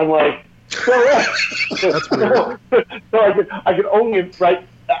 I'm like, that's weird. So I can only, right?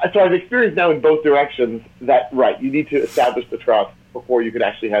 So I've experienced now in both directions that, right, you need to establish the trust before you can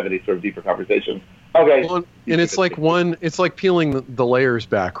actually have any sort of deeper conversation. Okay. Well, and it's like peeling the layers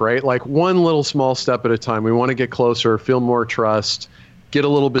back, right? Like one little small step at a time. We want to get closer, feel more trust, get a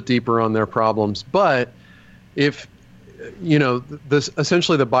little bit deeper on their problems. But if,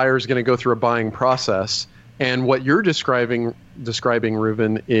 essentially the buyer is going to go through a buying process, and what you're describing,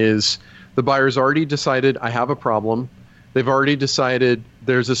 Reuven, is the buyer's already decided, I have a problem. They've already decided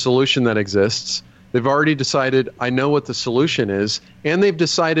there's a solution that exists. They've already decided, I know what the solution is, and they've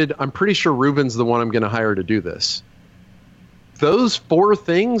decided, I'm pretty sure Reuven's the one I'm going to hire to do this. Those 4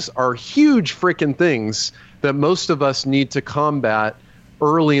 things are huge freaking things that most of us need to combat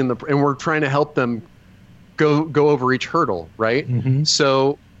early and we're trying to help them go over each hurdle, right? Mm-hmm.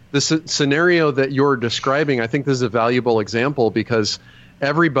 So the scenario that you're describing, I think this is a valuable example, because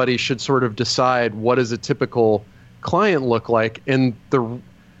everybody should sort of decide, what does a typical client look like? And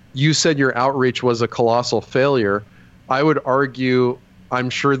you said your outreach was a colossal failure. I would argue, I'm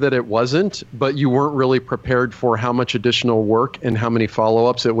sure that it wasn't, but you weren't really prepared for how much additional work and how many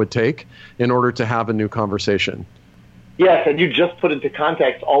follow-ups it would take in order to have a new conversation. Yes, and you just put into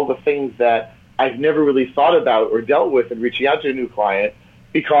context all the things that I've never really thought about or dealt with in reaching out to a new client,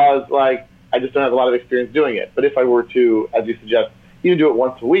 because I just don't have a lot of experience doing it. But if I were to, as you suggest, even do it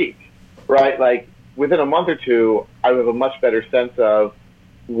once a week, right? Within a month or two, I would have a much better sense of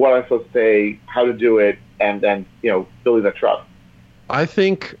what I'm supposed to say, how to do it, and then, building that trust. I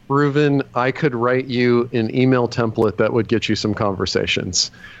think, Reuven, I could write you an email template that would get you some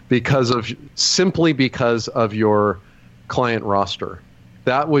conversations simply because of your client roster.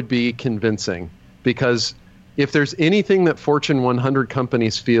 That would be convincing, because if there's anything that Fortune 100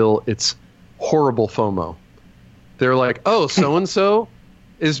 companies feel, it's horrible FOMO. They're like, oh, so-and-so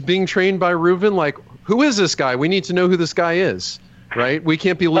is being trained by Reuven. Like, who is this guy? We need to know who this guy is, right? We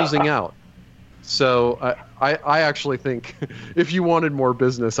can't be losing out. So I actually think if you wanted more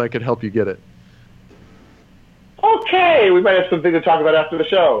business, I could help you get it. Okay, we might have something to talk about after the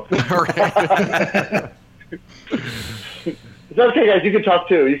show. All right. It's okay, guys. You can talk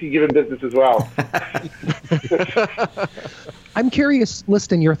too. You can give him business as well. I'm curious,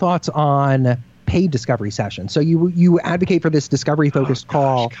 Liston, your thoughts on paid discovery sessions. So you advocate for this discovery-focused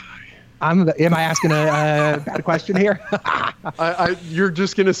call. Am I asking a bad question here? You're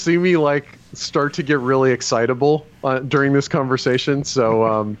just going to see me like start to get really excitable during this conversation.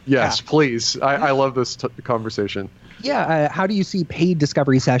 So yes, please. I love this conversation. Yeah. How do you see paid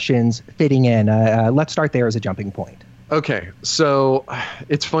discovery sessions fitting in? Let's start there as a jumping point. Okay. So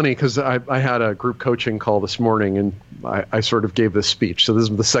it's funny because I had a group coaching call this morning and I sort of gave this speech. So this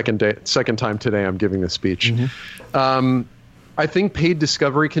is the second time today I'm giving this speech. Mm-hmm. I think paid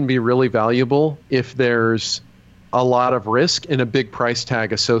discovery can be really valuable if there's a lot of risk and a big price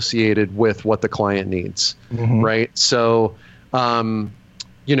tag associated with what the client needs, mm-hmm. right? So,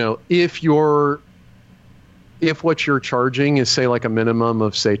 if what you're charging is say like a minimum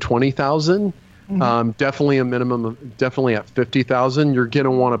of say 20,000, mm-hmm. Definitely at 50,000, you're going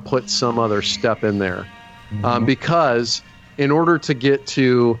to want to put some other step in there, mm-hmm. Because in order to get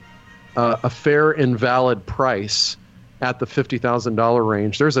to a fair and valid price at the $50,000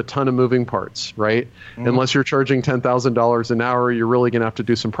 range, there's a ton of moving parts, right? Mm-hmm. Unless you're charging $10,000 an hour, you're really going to have to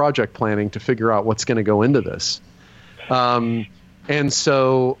do some project planning to figure out what's going to go into this. And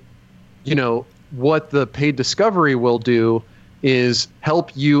so, what the paid discovery will do is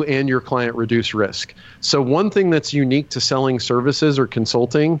help you and your client reduce risk. So one thing that's unique to selling services or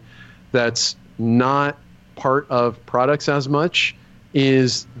consulting that's not part of products as much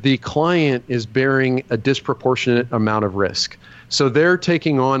is the client is bearing a disproportionate amount of risk. So they're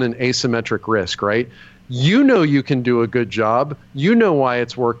taking on an asymmetric risk, right? You can do a good job. You know why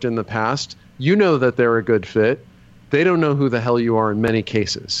it's worked in the past. You know that they're a good fit. They don't know who the hell you are in many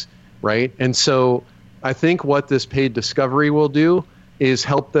cases, right? And so I think what this paid discovery will do is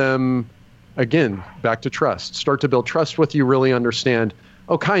help them, again, back to trust. Start to build trust with you, really understand,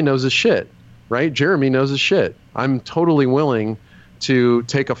 oh, Kai knows his shit, right? Jeremy knows his shit. I'm totally willing to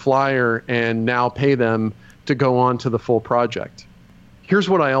take a flyer and now pay them to go on to the full project. Here's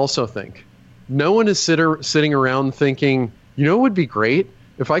what I also think. No one is sitting around thinking, it would be great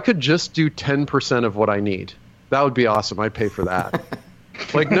if I could just do 10% of what I need. That would be awesome. I'd pay for that.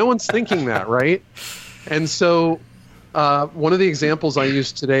 Like no one's thinking that, right? And so one of the examples I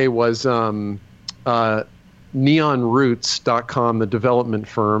used today was neonroots.com, the development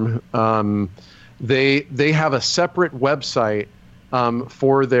firm. They have a separate website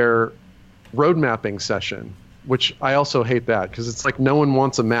for their road mapping session, which I also hate that because it's like no one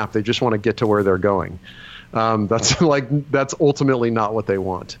wants a map. They just want to get to where they're going. That's ultimately not what they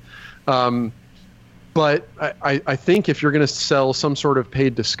want. But I think if you're going to sell some sort of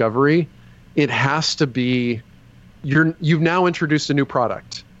paid discovery, it has to be you've now introduced a new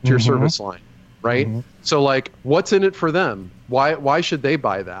product to mm-hmm. your service line, right? Mm-hmm. So like, what's in it for them? Why should they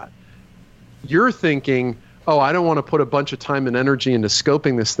buy that? You're thinking, oh, I don't want to put a bunch of time and energy into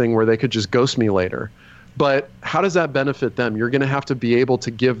scoping this thing where they could just ghost me later. But how does that benefit them? You're going to have to be able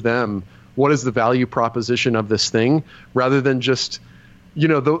to give them what is the value proposition of this thing rather than just,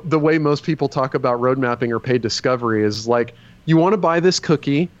 the way most people talk about road mapping or paid discovery is like, you want to buy this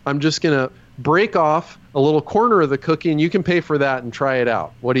cookie. I'm just going to break off a little corner of the cookie and you can pay for that and try it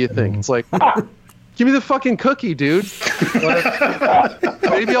out. What do you think? It's like, give me the fucking cookie, dude.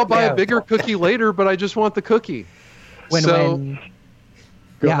 Maybe I'll buy a bigger cookie later, but I just want the cookie.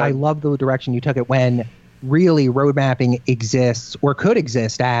 I love the direction you took it when really road mapping exists or could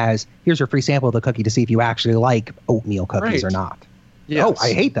exist as here's your free sample of the cookie to see if you actually like oatmeal cookies or not. Yes. Oh,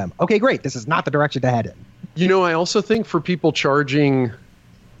 I hate them. Okay, great. This is not the direction to head in. I also think for people charging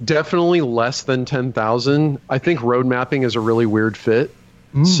definitely less than 10,000, I think road mapping is a really weird fit.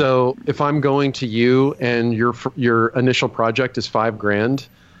 Mm. So if I'm going to you and your initial project is $5,000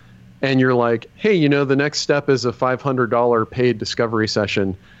 and you're like, hey, the next step is a $500 paid discovery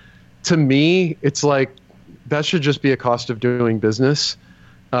session. To me, it's like, that should just be a cost of doing business.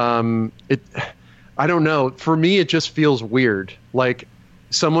 I don't know. For me, it just feels weird. Like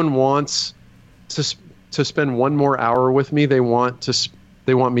someone wants to spend one more hour with me. They want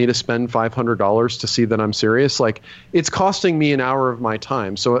me to spend $500 to see that I'm serious. Like it's costing me an hour of my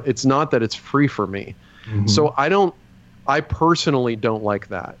time. So it's not that it's free for me. Mm-hmm. So I personally don't like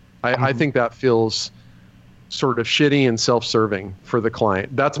that. I think that feels sort of shitty and self-serving for the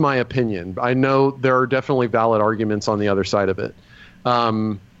client. That's my opinion. I know there are definitely valid arguments on the other side of it.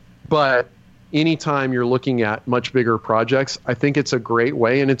 But anytime you're looking at much bigger projects, I think it's a great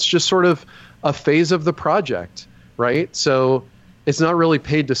way. And it's just sort of a phase of the project, right? So it's not really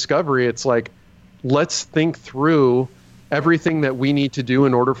paid discovery. It's like, let's think through everything that we need to do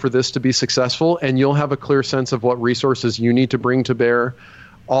in order for this to be successful. And you'll have a clear sense of what resources you need to bring to bear.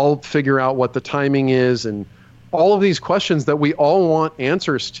 I'll figure out what the timing is and all of these questions that we all want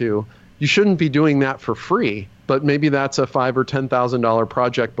answers to. You shouldn't be doing that for free, but maybe that's a $5,000 or $10,000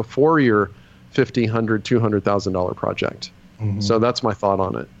 project before your $50,000, $100,000, $200,000 project. Mm-hmm. So that's my thought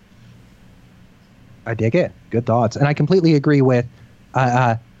on it. I dig it. Good thoughts. And I completely agree with,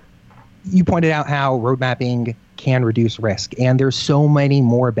 you pointed out how road mapping can reduce risk. And there's so many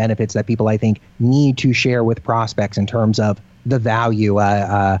more benefits that people, I think, need to share with prospects in terms of the value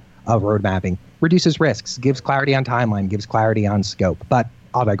of road mapping. Reduces risks, gives clarity on timeline, gives clarity on scope. But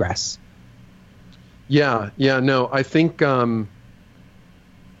I'll digress. No, I think, again,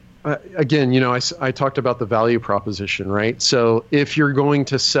 I talked about the value proposition, right? So if you're going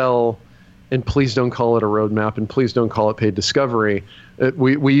to sell, and please don't call it a roadmap, and please don't call it paid discovery,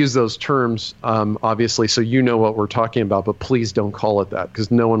 we use those terms, obviously, so you know what we're talking about, but please don't call it that,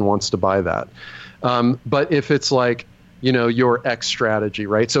 because no one wants to buy that. But if it's like, your X strategy,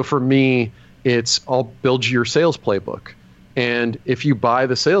 right? So for me, it's I'll build you your sales playbook. And if you buy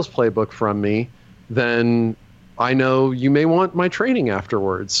the sales playbook from me, then I know you may want my training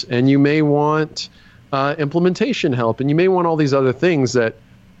afterwards, and you may want implementation help, and you may want all these other things that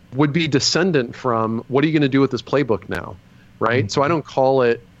would be descendant from what are you going to do with this playbook now, right? Mm-hmm. So I don't call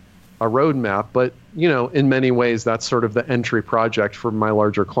it a roadmap, but in many ways that's sort of the entry project for my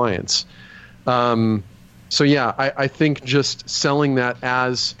larger clients. So yeah, I think just selling that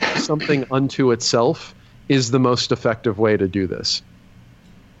as something unto itself is the most effective way to do this.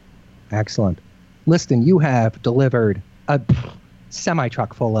 Excellent. Liston, you have delivered a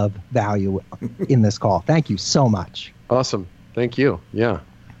semi-truck full of value in this call. Thank you so much. Awesome. Thank you. Yeah.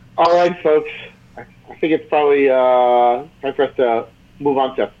 All right, folks. I think it's probably time for us to move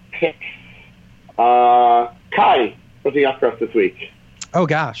on to picks. Kai, what's he got for us this week? Oh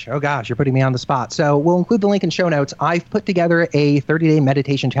gosh, you're putting me on the spot. So we'll include the link in show notes. I've put together a 30-day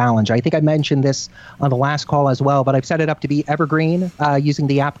meditation challenge. I think I mentioned this on the last call as well, but I've set it up to be evergreen using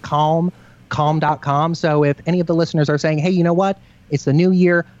the app Calm, calm.com. So if any of the listeners are saying, hey, you know what? It's the new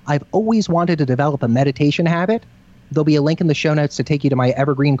year. I've always wanted to develop a meditation habit. There'll be a link in the show notes to take you to my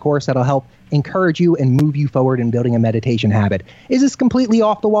evergreen course that'll help encourage you and move you forward in building a meditation habit. Is this completely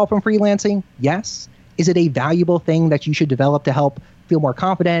off the wall from freelancing? Yes. Is it a valuable thing that you should develop to help feel more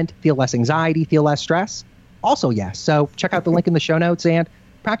confident, feel less anxiety, feel less stress? Also, yes. So check out the link in the show notes and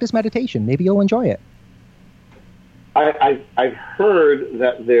practice meditation. Maybe you'll enjoy it. I've heard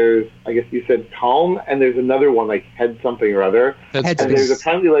that there's, I guess you said Calm, and there's another one like Head something or other. Headspace. And there's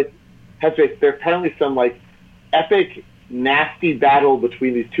apparently like Headspace. There's apparently some like epic, nasty battle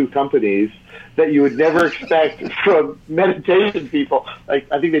between these two companies that you would never expect from meditation people. Like,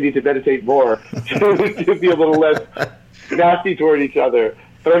 I think they need to meditate more to be a little less nasty toward each other.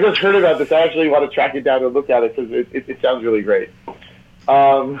 But I just heard about this. I actually want to track it down and look at it because it sounds really great.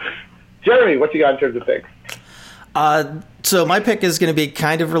 Jeremy, what you got in terms of picks? So my pick is going to be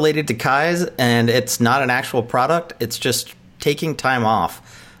kind of related to Kai's, and it's not an actual product. It's just taking time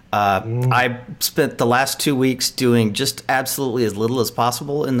off. I spent the last 2 weeks doing just absolutely as little as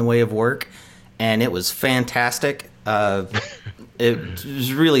possible in the way of work, and it was fantastic. It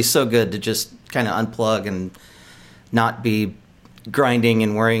was really so good to just kind of unplug and not be grinding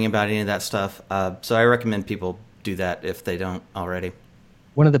and worrying about any of that stuff. So I recommend people do that if they don't already.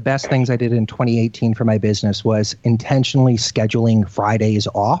 One of the best things I did in 2018 for my business was intentionally scheduling Fridays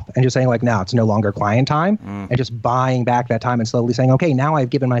off and just saying like, no, it's no longer client time, and just buying back that time and slowly saying, okay, now I've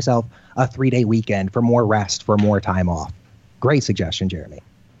given myself a 3-day weekend for more rest, for more time off. Great suggestion, Jeremy.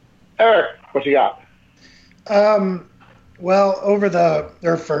 Eric, what you got? Well,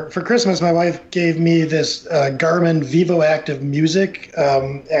 for Christmas, my wife gave me this Garmin VivoActive Music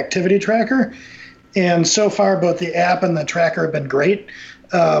activity tracker. And so far, both the app and the tracker have been great.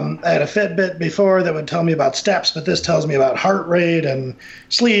 I had a Fitbit before that would tell me about steps, but this tells me about heart rate and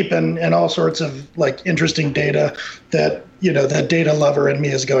sleep and all sorts of like interesting data that, that data lover in me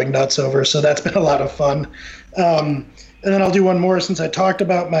is going nuts over. So that's been a lot of fun. And then I'll do one more since I talked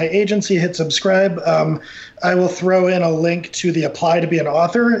about my agency. Hit subscribe. I will throw in a link to the Apply to be an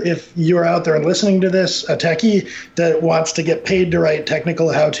Author. If you're out there and listening to this, a techie that wants to get paid to write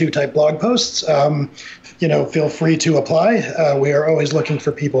technical how-to type blog posts, feel free to apply. We are always looking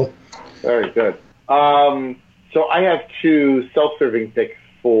for people. Very good. So I have 2 self-serving picks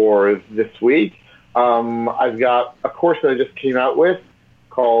for this week. I've got a course that I just came out with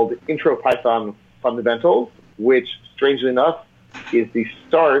called Intro Python Fundamentals, which, strangely enough, is the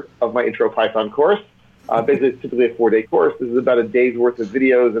start of my Intro Python course. Basically, it's typically a 4-day course. This is about a day's worth of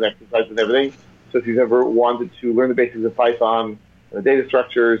videos and exercises and everything. So if you've ever wanted to learn the basics of Python, the data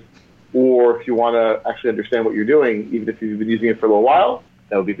structures, or if you want to actually understand what you're doing, even if you've been using it for a little while,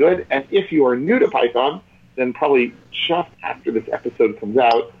 that would be good. And if you are new to Python, then probably just after this episode comes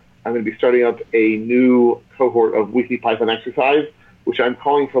out, I'm going to be starting up a new cohort of weekly Python exercise, which I'm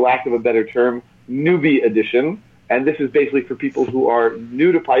calling, for lack of a better term, Newbie Edition. And this is basically for people who are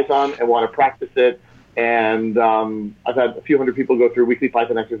new to Python and want to practice it. And I've had a few hundred people go through weekly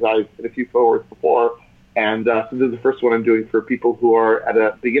Python exercise in a few cohorts before. And so this is the first one I'm doing for people who are at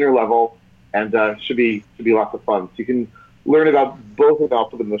a beginner level, and should be lots of fun. So you can learn about both of them. I'll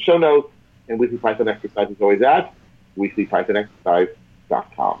put them in the show notes. And Weekly Python Exercise is always at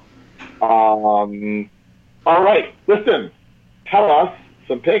weeklypythonexercise.com. All right, listen, tell us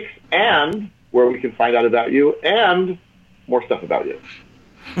some picks and where we can find out about you and more stuff about you.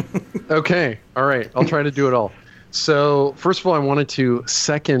 Okay, all right, I'll try to do it all. So first of all, I wanted to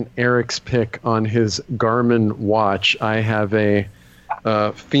second Eric's pick on his Garmin watch. I have a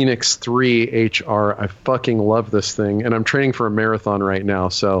Phoenix 3 HR. I fucking love this thing, and I'm training for a marathon right now,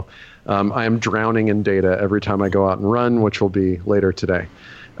 so I am drowning in data every time I go out and run, which will be later today.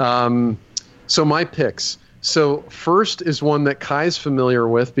 So my picks. So first is one that Kai's familiar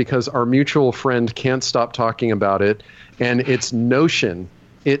with because our mutual friend can't stop talking about it, and it's Notion.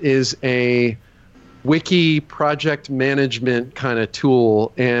 It is a wiki project management kind of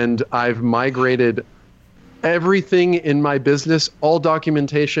tool, and I've migrated everything in my business, all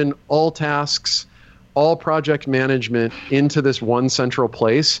documentation, all tasks, all project management into this one central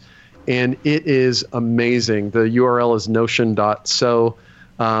place, and it is amazing. The URL is notion.so.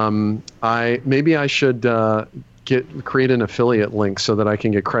 Maybe I should create an affiliate link so that I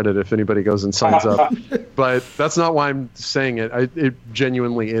can get credit if anybody goes and signs up. But that's not why I'm saying it. It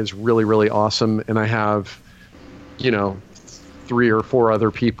genuinely is really, really awesome, and I have, 3 or 4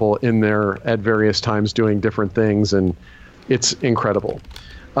 other people in there at various times doing different things, and it's incredible.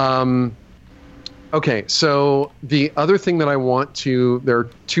 Okay, so the other thing that there are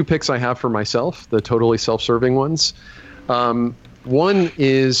 2 picks I have for myself, the totally self-serving ones. One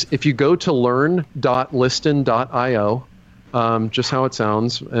is if you go to learn.liston.io, just how it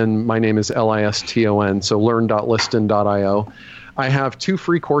sounds, and my name is Liston, so learn.liston.io. I have 2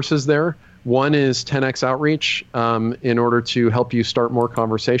 free courses there. One is 10x Outreach in order to help you start more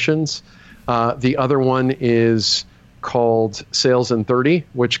conversations. The other one is called Sales in 30,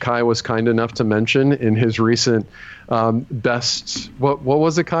 which Kai was kind enough to mention in his recent best. What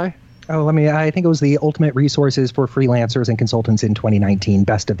was it, Kai? Oh, I think it was the Ultimate Resources for Freelancers and Consultants in 2019,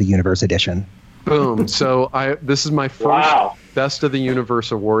 Best of the Universe edition. Boom. So this is my first Best of the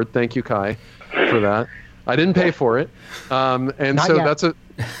Universe award. Thank you, Kai, for that. I didn't pay for it. And not so yet. That's a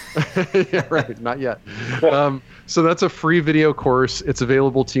yeah, right, not yet. So that's a free video course. It's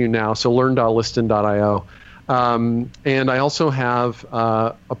available to you now. So learn.liston.io. And I also have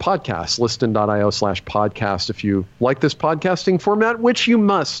a podcast, liston.io/podcast. If you like this podcasting format, which you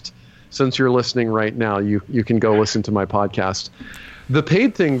must, since you're listening right now, you can go listen to my podcast. The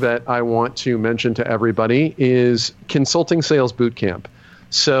paid thing that I want to mention to everybody is Consulting Sales Bootcamp.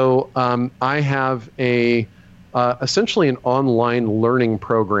 So I have essentially an online learning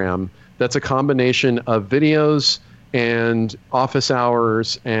program that's a combination of videos and office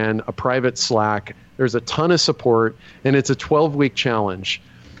hours and a private Slack. There's a ton of support, and it's a 12-week challenge.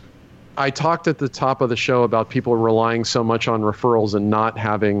 I talked at the top of the show about people relying so much on referrals and not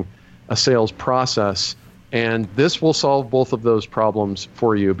having a sales process, and this will solve both of those problems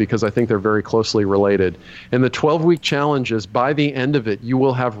for you because I think they're very closely related. And the 12-week challenge is, by the end of it, you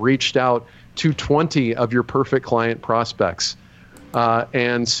will have reached out to 20 of your perfect client prospects.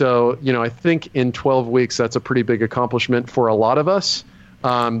 And so, I think in 12 weeks, that's a pretty big accomplishment for a lot of us.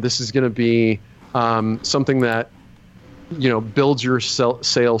 This is going to be something that, builds your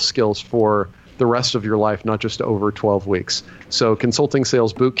sales skills for the rest of your life, not just over 12 weeks. So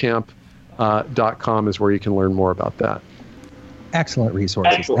consultingsalesbootcamp.com is where you can learn more about that. Excellent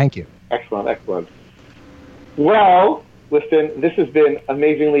resources. Excellent. Thank you. Excellent. Well, listen, this has been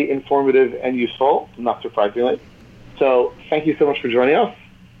amazingly informative and useful, not surprisingly. So thank you so much for joining us.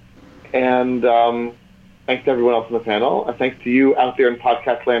 And thanks to everyone else on the panel. And thanks to you out there in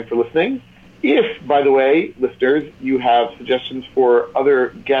podcast land for listening. If, by the way, listeners, you have suggestions for other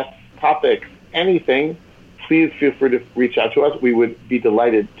guest topics, anything, please feel free to reach out to us. We would be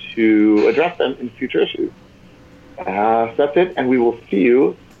delighted to address them in future issues. So that's it, and we will see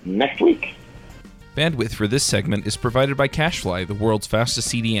you next week. Bandwidth for this segment is provided by CacheFly, the world's fastest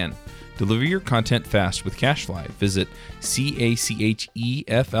CDN. Deliver your content fast with CacheFly. Visit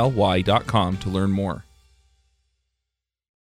CACHEFLY.com to learn more.